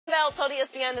Bell told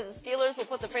ESPN that the Steelers will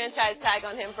put the franchise tag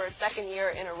on him for a second year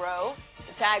in a row.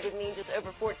 The tag would mean just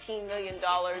over $14 million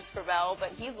for Bell,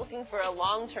 but he's looking for a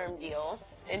long-term deal.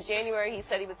 In January, he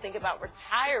said he would think about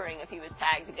retiring if he was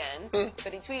tagged again,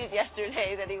 but he tweeted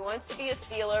yesterday that he wants to be a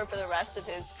Steeler for the rest of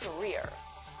his career.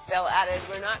 Bell added,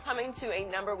 "We're not coming to a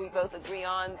number we both agree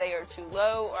on. They are too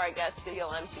low, or I guess the deal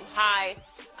I'm too high.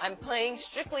 I'm playing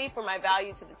strictly for my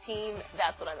value to the team.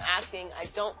 That's what I'm asking. I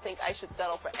don't think I should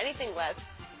settle for anything less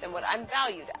than what I'm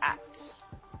valued at."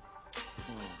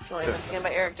 Joined once again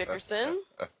by Eric Dickerson,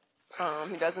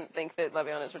 who doesn't think that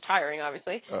Le'Veon is retiring,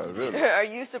 obviously. Really? Are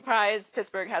you surprised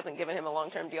Pittsburgh hasn't given him a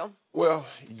long-term deal? Well,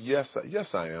 yes,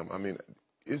 I am. I mean,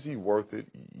 is he worth it?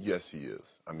 Yes, he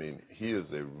is. I mean, he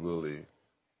is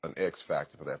an X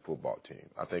factor for that football team.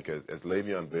 I think as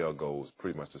Le'Veon Bell goes,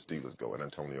 pretty much the Steelers go, and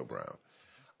Antonio Brown.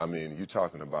 I mean, you're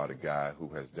talking about a guy who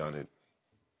has done it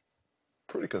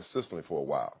pretty consistently for a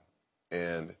while.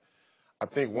 And I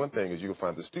think one thing is you can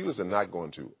find the Steelers are not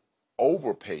going to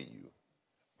overpay you,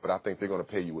 but I think they're going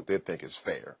to pay you what they think is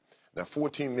fair. Now,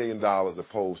 $14 million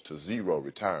opposed to zero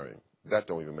retiring, that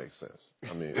don't even make sense.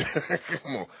 I mean,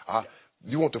 come on.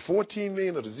 You want the $14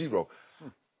 million or the zero?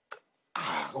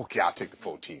 Okay, I'll take the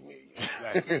 $14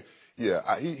 million. Right.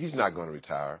 Yeah, he's not going to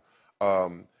retire.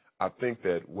 I think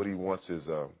that what he wants is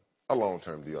a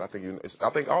long-term deal. I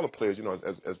think all the players, you know,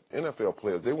 as NFL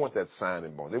players, they want that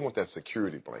signing bonus. They want that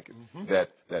security blanket,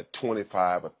 that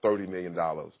 $25 or $30 million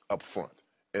up front.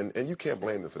 And you can't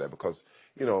blame them for that because,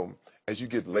 you know, as you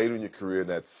get later in your career,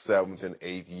 that 7th and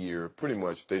 8th year, pretty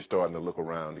much they're starting to look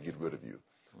around to get rid of you.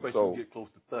 But so, you get close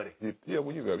to 30. Yeah,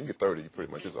 when you get 30, you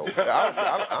pretty much it's over.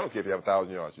 I don't care if you have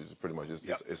 1,000 yards. It's pretty much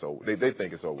it's over. They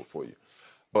think it's over for you.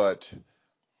 But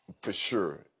for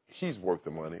sure, he's worth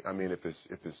the money. I mean, if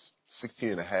it's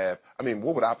 16 and a half, I mean,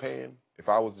 what would I pay him if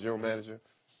I was the general manager?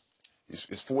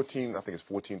 It's 14. I think it's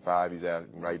 14.5 he's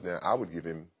asking right now. I'd give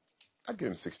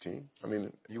him 16. I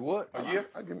mean, you would?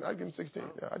 I'd give him 16.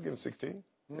 Yeah, I'd give him 16.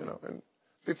 You know, and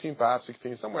 15.5,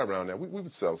 16, somewhere around there. We would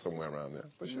sell somewhere around there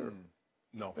for sure.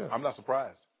 No, yeah. I'm not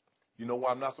surprised. You know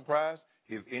why I'm not surprised?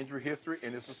 His injury history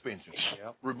and his suspension.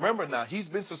 Yep. Remember now, he's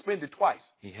been suspended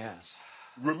twice. He has.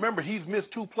 Remember, he's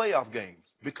missed 2 playoff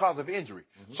games because of injury.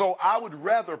 So I would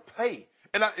rather pay.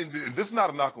 And this is not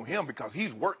a knock on him because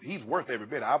he's worth every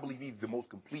bit. I believe he's the most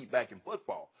complete back in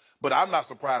football. But I'm not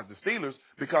surprised the Steelers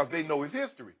because they know his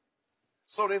history.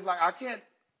 So there's like, I can't.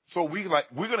 So we're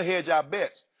going to hedge our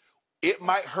bets. It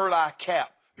might hurt our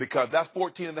cap because that's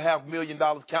 $14.5 million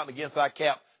counting against our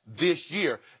cap this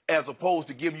year, as opposed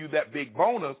to giving you that big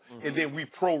bonus and then we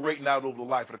prorating out over the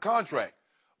life of the contract.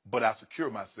 But I secure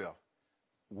myself.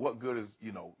 What good is,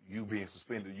 you know, you being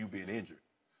suspended, you being injured?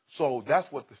 So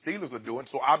that's what the Steelers are doing.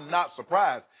 So I'm not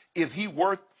surprised. Is he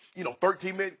worth, you know,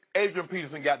 $13 million? Adrian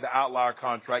Peterson got the outlier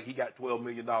contract. He got $12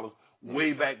 million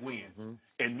way back when.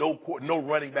 And no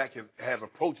running back has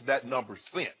approached that number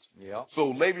since. Yeah.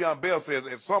 So Le'Veon Bell says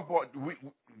at some point,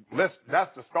 that's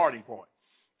the starting point.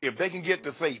 If they can get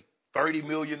to, say, $30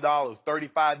 million,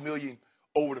 $35 million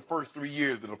over the first 3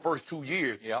 years and the first 2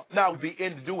 years, now we'd be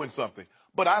into doing something.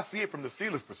 But I see it from the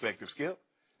Steelers' perspective, Skip.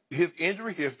 His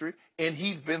injury history, and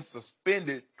he's been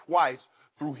suspended twice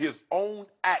through his own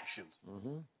actions.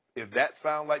 If that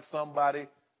sounds like somebody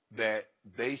that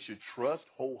they should trust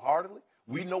wholeheartedly,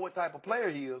 we know what type of player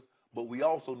he is, but we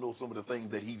also know some of the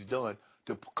things that he's done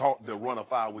to run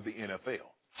afoul with the NFL.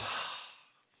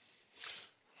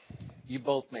 You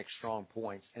both make strong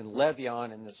points. And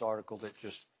Le'Veon, in this article that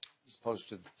just was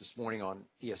posted this morning on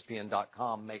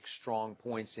ESPN.com, makes strong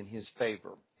points in his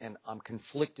favor. And I'm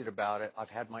conflicted about it. I've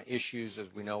had my issues,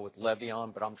 as we know, with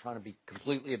Le'Veon, but I'm trying to be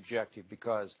completely objective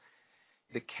because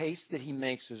the case that he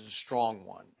makes is a strong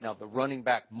one. Now, the running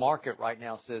back market right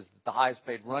now says that the highest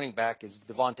paid running back is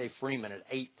Devontae Freeman at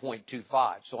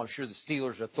 8.25. So I'm sure the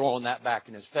Steelers are throwing that back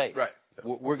in his face. Right.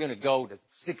 We're going to go to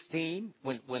 16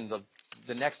 when the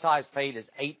next highest paid is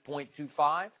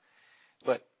 8.25.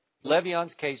 But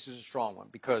Le'Veon's case is a strong one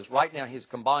because right now his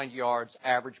combined yards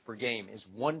average per game is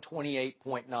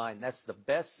 128.9. That's the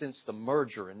best since the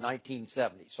merger in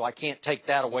 1970. So I can't take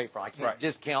that away from him. I can't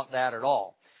discount that at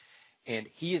all. And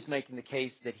he is making the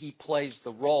case that he plays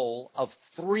the role of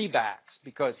 3 backs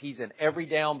because he's an every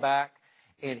down back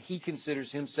and he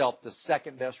considers himself the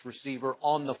second best receiver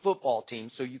on the football team.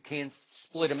 So you can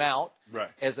split him out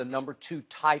as a number 2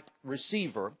 type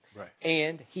receiver.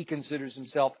 And he considers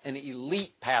himself an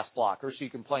elite pass blocker. So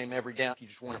you can play him every down if you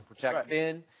just want to protect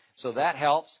Ben. So that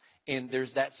helps. And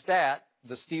there's that stat.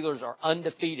 The Steelers are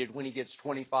undefeated when he gets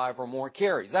 25 or more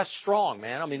carries. That's strong,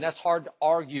 man. I mean, that's hard to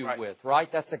argue with,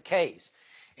 right? That's a case.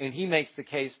 And he makes the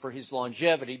case for his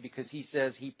longevity because he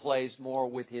says he plays more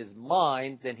with his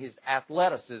mind than his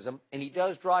athleticism. And he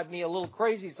does drive me a little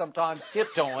crazy sometimes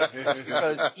tiptoeing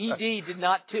because ED did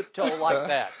not tiptoe like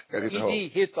that.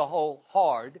 ED hit the hole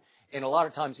hard, and a lot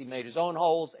of times he made his own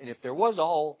holes. And if there was a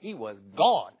hole, he was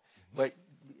gone. But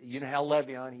you know how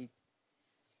Le'Veon, he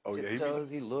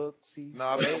tiptoes, he looks, he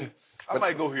waits. I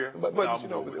might go here. But you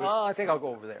know, I think I'll go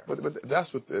over there. But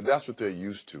that's what they're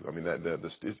used to. I mean,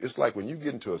 it's like when you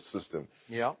get into a system,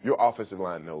 Yeah. your offensive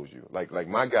line knows you. Like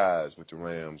my guys with the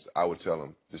Rams, I would tell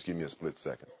them, just give me a split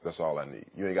second. That's all I need.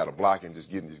 You ain't got to block him.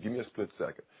 Just give me a split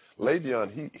second.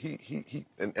 Le'Veon,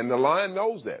 and the line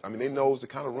knows that. I mean, they knows the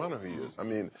kind of runner he is. I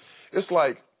mean, it's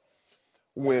like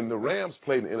when the Rams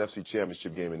played in the NFC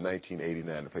Championship game in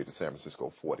 1989, they played the San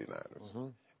Francisco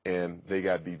 49ers. And they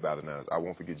got beat by the Niners. I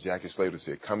won't forget Jackie Slater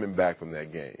said, coming back from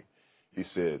that game, he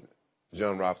said,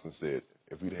 John Robinson said,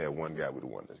 if we'd had one guy, we'd have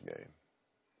won this game.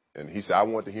 And he said, I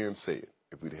want to hear him say it,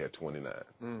 if we'd had 29,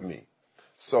 me.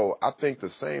 So I think the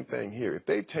same thing here. If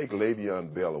they take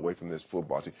Le'Veon Bell away from this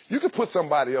football team, you could put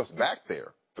somebody else back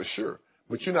there, for sure.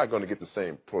 But you're not going to get the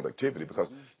same productivity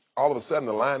because all of a sudden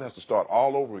the line has to start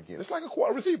all over again. It's like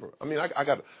a receiver. I mean, I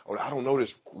don't know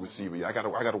this receiver yet. I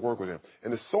got to work with him.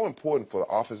 And it's so important for the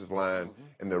offensive line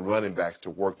and the running backs to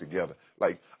work together.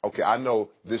 Like, okay, I know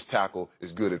this tackle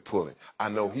is good at pulling. I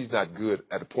know he's not good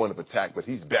at the point of attack, but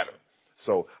he's better.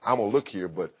 So I'm going to look here,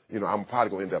 but, you know, I'm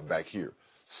probably going to end up back here.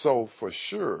 So for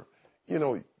sure, you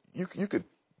know, you could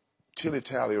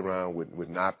tilly-tally around with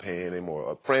not paying him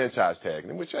or franchise tagging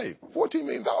him, which, hey, $14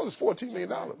 million is $14 million.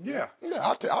 Yeah. Yeah,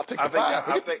 I'll take the five.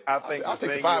 I'll take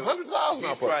the $500,000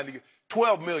 off of it.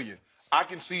 $12 million. I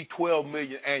can see $12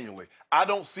 million annually. I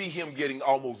don't see him getting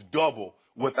almost double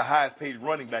what the highest paid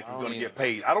running back is going to get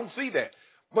paid. I don't see that.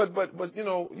 But you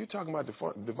know, you're talking about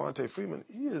Devontae Freeman.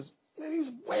 He's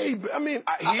way. I mean,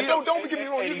 don't get me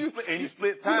wrong. And he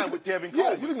split time with Kevin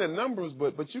Coleman. Yeah, you're looking at numbers,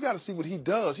 but you got to see what he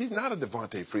does. He's not a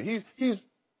Devontae Freeman. He's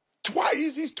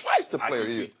twice. He's twice the player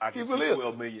he is. I can see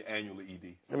 $12 million annually,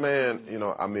 ED. Man, you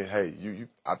know, I mean, hey,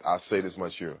 I say this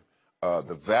much here.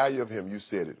 The value of him, you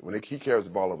said it. When he carries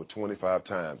the ball over 25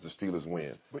 times, the Steelers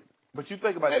win. But you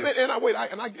think about it.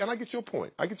 And I get your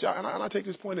point. I get you, and I take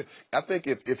this point in. I think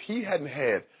if he hadn't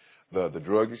had the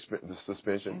drug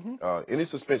suspension, any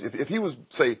suspension, if he was,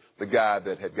 say, the guy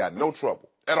that had got no trouble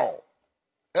at all,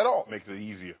 makes it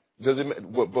easier. Does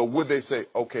it? But would they say,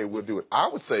 okay, we'll do it? I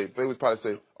would say they would probably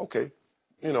say, okay,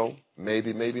 you know,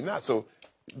 maybe not. So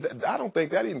I don't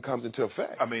think that even comes into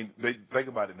effect. I mean, think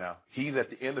about it now. He's at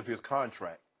the end of his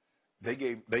contract. They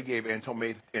gave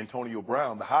Antonio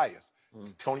Brown the highest.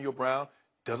 Antonio Brown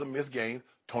doesn't miss games.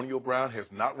 Antonio Brown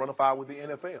has not run afoul with the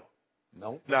NFL.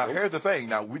 No. Now, here's the thing.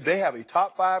 Now, they have a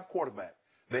top 5 quarterback.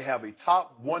 They have a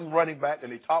top 1 running back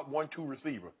and a top 1-2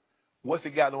 receiver. What's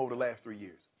it gotten over the last 3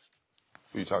 years?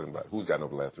 Who are you talking about? Who's gotten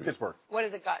over the last 3 years? Pittsburgh. What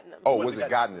has it gotten them? Oh, what's it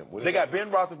gotten them? They got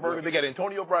Ben Roethlisberger. They got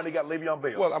Antonio Brown. They got Le'Veon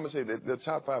Bell. Well, I'm going to say that the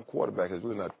top 5 quarterback has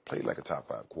really not played like a top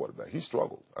 5 quarterback. He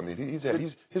struggled. I mean, his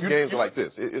games are like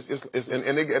this.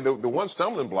 The one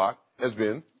stumbling block has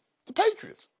been the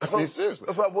Patriots. I mean, seriously.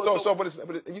 But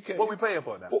you can't. What we paying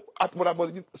for now?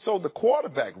 So the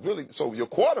quarterback really. So your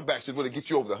quarterback should really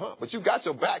get you over the hump. But you got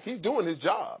your back. He's doing his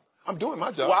job. I'm doing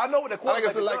my job. Well, I know what the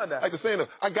quarterback is doing now. Like the saying,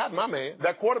 I got my man.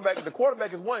 The quarterback is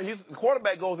one. The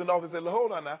quarterback goes in the office and says,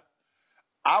 hold on now.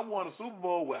 I won a Super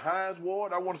Bowl with Hines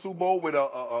Ward. I won a Super Bowl with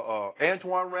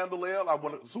Antoine Randall. I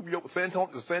won a Super Bowl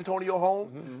with Santonio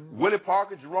Holmes, Willie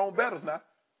Parker, Jerome Bettis now.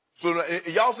 So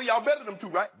y'all see y'all better than them two,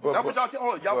 right? That's what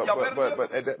y'all better than them.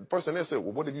 But the person there said,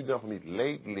 well, what have you done for me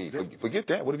lately? Forget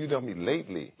that. What have you done for me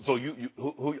lately? So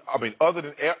I mean, other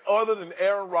than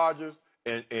Aaron Rodgers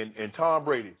and Tom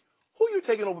Brady, who you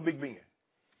taking over Big Ben?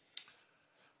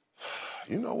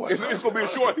 You know what? It's gonna be a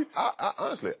short.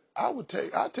 Honestly,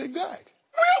 I'd take Dak.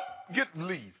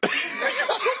 Leave.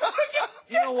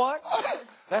 You know what?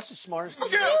 That's the smartest thing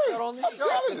you've got on this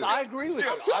show. I agree with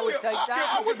you. I would take Dak.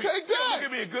 I would take Dak.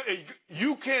 Give me a good.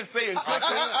 You can't say it.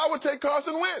 I would take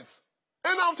Carson Wentz,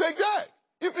 and I'll take Dak.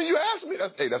 If you ask me,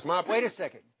 that's my opinion. Wait a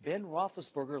second. Ben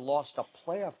Roethlisberger lost a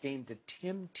playoff game to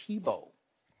Tim Tebow.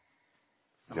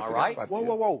 Am I right?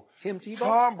 Whoa. Tim Tebow?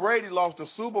 Tom Brady lost the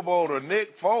Super Bowl to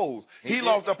Nick Foles. He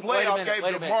lost a playoff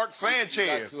game to Mark Sanchez. You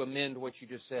got to amend what you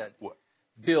just said. What?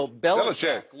 Bill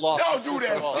Belichick lost Don't the do Super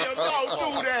that, Bowl. Steve.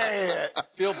 Don't do that.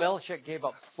 Bill Belichick gave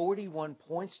up 41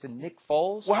 points to Nick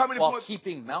Foles Well, how many while points?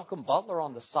 keeping Malcolm Butler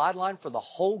on the sideline for the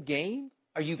whole game.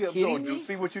 Are you kidding me?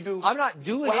 See what you do? I'm not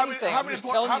doing anything. I'm just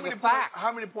telling you the facts.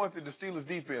 How many points did the Steelers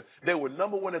defense, they were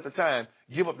number 1 at the time,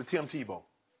 give up to Tim Tebow?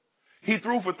 He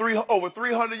threw for over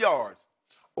 300 yards.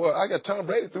 Well, I got Tom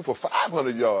Brady threw for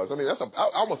 500 yards. I mean, that's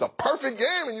almost a perfect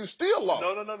game, and you still lost.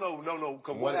 No.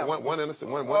 One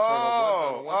innocent, one turnover,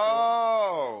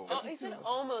 Oh. Oh, he said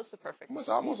almost a perfect. It's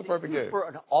almost a perfect game. For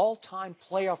an all-time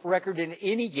playoff record in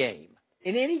any game.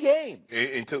 In any game.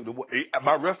 Until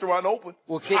my restaurant opened.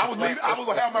 Well, I was going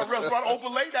to have my restaurant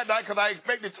open late that night because I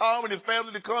expected Tom and his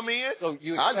family to come in. So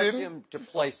you expect him to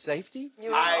play safety? You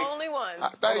were the only one.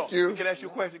 Thank you. Can I ask you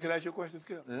a question?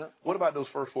 Skip? Yeah. What about those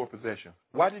first 4 possessions?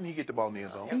 Why didn't he get the ball in the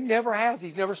end zone? He never has.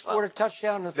 He's never scored a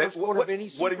touchdown in the first quarter of any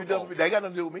Super What have you done Bowl. with me? They got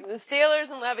nothing to do with me. The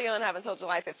Steelers and Le'Veon have until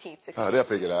July 15th. They'll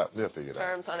figure it out. They'll figure it out.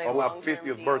 Terms on a On my long-term 50th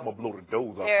deal. birthday, I'm going to blow the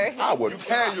doors off. There. I would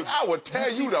tear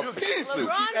you to pieces.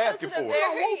 LeBron asking posted a for it.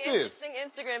 I very want this. interesting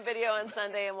Instagram video on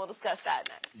Sunday, and we'll discuss that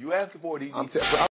next. You asking for it. I'm